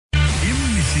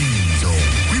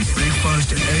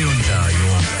breakfast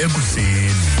eyondlayo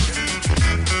ekuseni.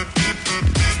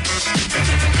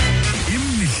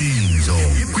 Imihlinzo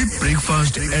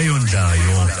kwi-breakfast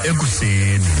eyondlayo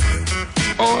ekuseni.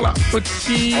 Hola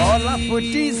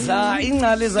Futiza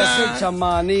ingcali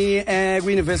zaseJamani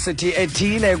kwi-university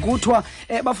ethile kuthiwa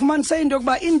bafumanise into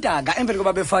yokuba intaka emveni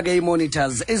koba befake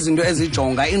ii-monitors izinto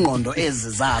ezijonga ingqondo ezi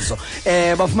zazo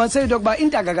bafumanise into yokuba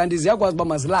intaka kanti ziyakwazi uba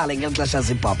mazilale ngeli xesha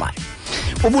zibhabhayo.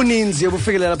 Ubuninzi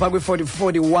bufikelela phaa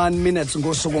kwi-41 minutes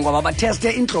ngosuku ngoba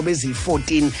batheste iintlobo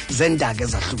eziyi-14 zentaka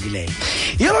ezahlukileyo.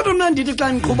 Yiyo loo nto mna ndithi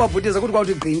xa ndiqhuba bhutiza kuthi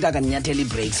kwawuthi gqi intaka ndinyathela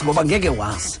ii-breaks ngoba ngeke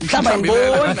wazi mhlawumbi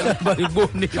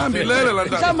ayibonda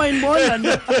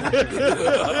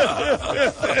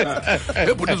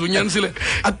ebhutiza unyanisile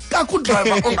akakho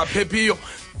udrayiva ongaphephiyo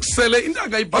sele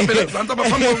intaka ibhambele ezantsi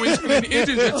abaphambi kwewindscreen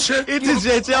ithi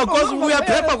nje akwazi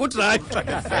uyaphepha kudrayiva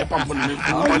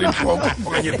itroko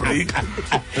okanye break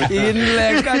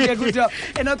inleka ke kuthiwa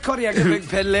eNorth Korea ke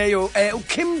bekupheleyo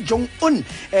uKim Jong-un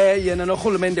yena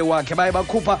norhulumente wakhe baye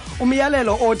bakhupha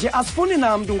umyalelo othi asifuni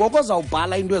namntu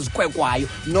ngokozawubhala into ezikwekwayo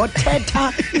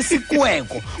nothetha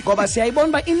isikweko ngoba siyayibona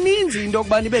uba ininzi into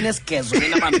yokuba nibe nesigezo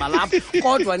nina abantu balapha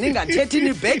kodwa ningathethi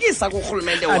nibhekisa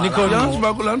kurhulumente yazi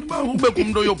uba kulaa nto uba ube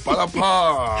kumntu oyobhala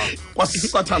phaa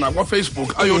kwasathana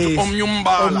kwafacebook ayothi omnye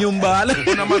umbala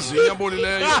onamazinyo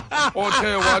abolileyo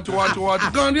othe wathi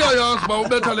kanti iyayazi uba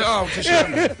ubetha le out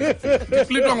shema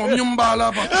ndiplitwa ngomnye umbala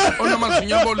apha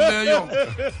onamazinyo abolileyo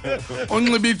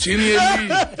onxiba ijini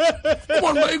yeli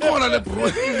ubona uba ikhona le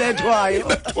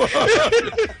ibethwayo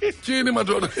tyhini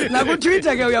madoda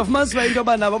nakutwitter ke uyafumanisa uba into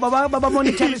yoba nabo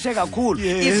babamonitharishe kakhulu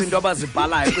izinto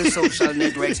abazibhalayo kwi-social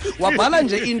networks wabhala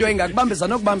nje into engakubambisa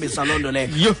nokubambisa loo nto leyo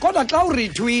kodwa xa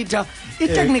uretwitter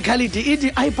i-technicality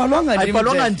ithi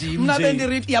ayibhalwanga ndim mna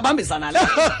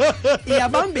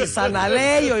iyabambisa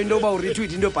naleyo into yoba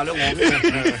uretweet into ebhalwe ngomntu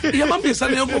iyabambisa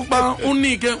leyo kokuba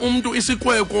unike umntu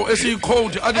isikweko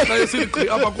esiyikhowudi athi xa esiligqi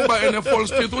apha kuba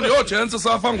ene-false teeth uthi jense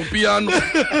safa ngupiano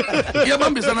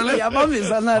iyabambisa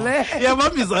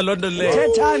loo nto leyo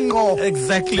thetha ngqo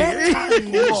exactly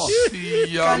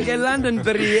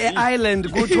kange-Londonbury e-Ireland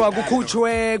kuthiwa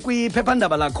kukhutshwe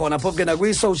kwiphephandaba lakhona phofu ke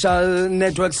nakwi-social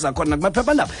networks zakhona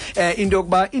nakumaphephandaba into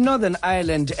yokuba i-Northern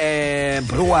Ireland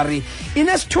brewery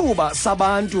inesithuba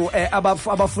sabantu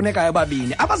abafunekayo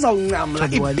ababini abazawuncamla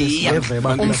ibhiya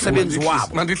umsebenzi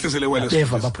wabo. mandihlisele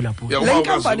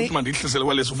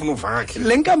weleso ufuna uvakhe.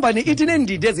 Le nkampani ithi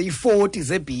neendidi eziyi-40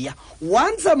 zebhiya.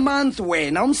 Once a month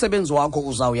wena umsebenzi wakho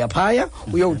uzawuya phaya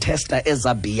uyowuthesta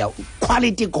eza bhiya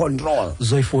quality control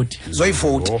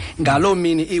zoyi-40 ngaloo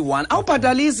mini iyi-1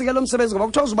 awubhatalisi ke lo msebenzi ngoba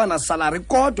kuthiwa uzuba nasalari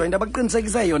kodwa into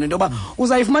abaqinisekise yona into yoba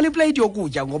uzayifumana ipleyiti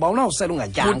yokutya ngoba unawusela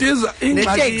ungatyanga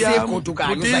neteksi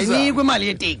egodukayo uzayinikwa imali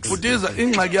yeteksi. Butiza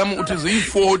ingxaki yam uthi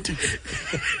ziyi-40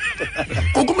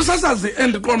 kukumsasazi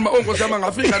endiqonda uba onkosi yam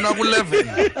angafika ku-11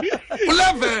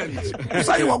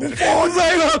 usayiwa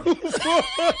ku-40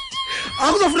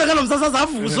 akuzofuneka lo msasazi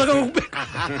avuswe ke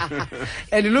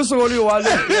and lusuku oluyi-1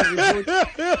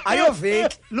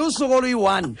 ayoveki lusuku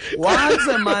oluyi-1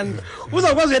 once a month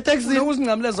uzawukwazi uyeteksini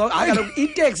uzinqamle zonke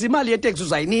iteksi imali yeteksi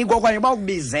uzayinikwa okanye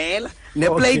bawukubizela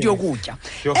neplate yokutya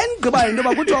endigqibayo into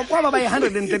yoba kuthiwa kwaba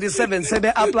bayi-137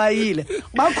 sebe-aplayile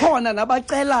bakhona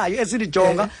nabacelayo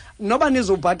esidijonga noba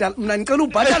nizobhatala mna ndicela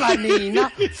ubhatala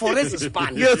nina for esi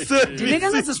span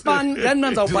ndinikeza esi span then mna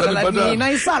ndizawubhatala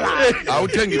nina isalari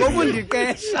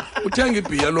ngokundiqesha uthenga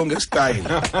ibhiya lo ngestayile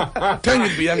uthenga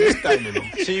ibhiya ngestayile lo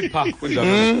cheaper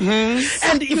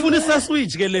and ifuna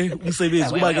isa-switch ke le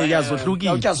umsebenzi kuba ke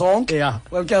yazohlukile utya zonke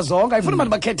ayifuna abantu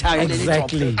bakhethayo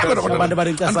exactly abantu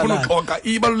abanecasalana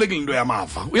ibalulekile into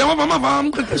yamava uyamava amava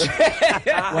amqeqeshi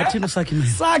wathini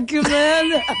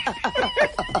usakimele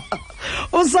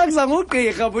usakza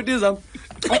ngugqirha butiza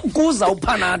kuza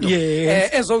uphanado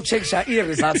ezowutshekisha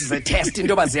ii-results ze-test into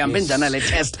yoba zihambe njani le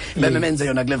test bememenze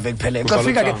yona kule veki pheleyo xa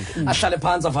fika ke ahlale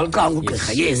phantsi avala uqanga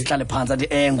ugqirha yes ihlale phantsi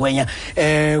athi ngwenya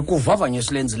kuvavanywa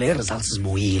esilenzile ii-results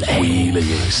zibuyile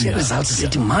ii-results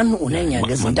zithi mani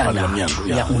uneenyanga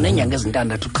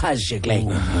ezintandathu qha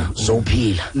zijekileyo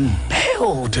zowuphila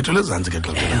uthethelwe ezantsi ke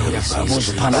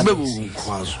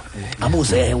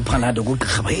abuze uphanado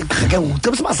kugqirha bayigqirha ke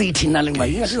ucebisa uba seyithini nale ngoba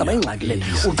ingathi izawuba yingxaki le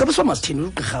ucebisa uba masithini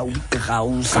ugqirha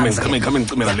khame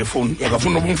ndicimela le fowuni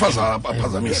akafuni noba umfazi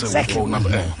aphazamise ngefowuni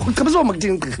ucebisa uba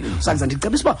makuthini gqirha sakza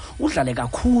ndicebisa uba udlale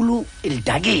kakhulu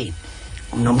elidakeni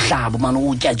nomhlaba umane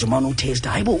utya nje umane uthesta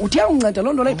hayibo uthi yawunceda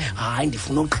loo nto leyo hayi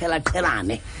ndifuna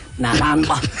uqhelaqhelane nabantu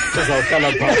ba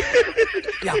uzawuhlala phaa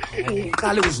ya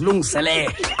uqale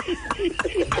uzilungiselele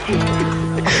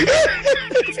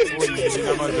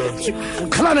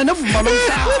uqhelane nevumba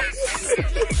lomhlaba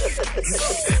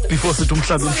before sithi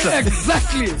umhlaba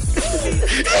exactly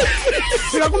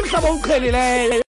sikakumhlaba uqhelileyo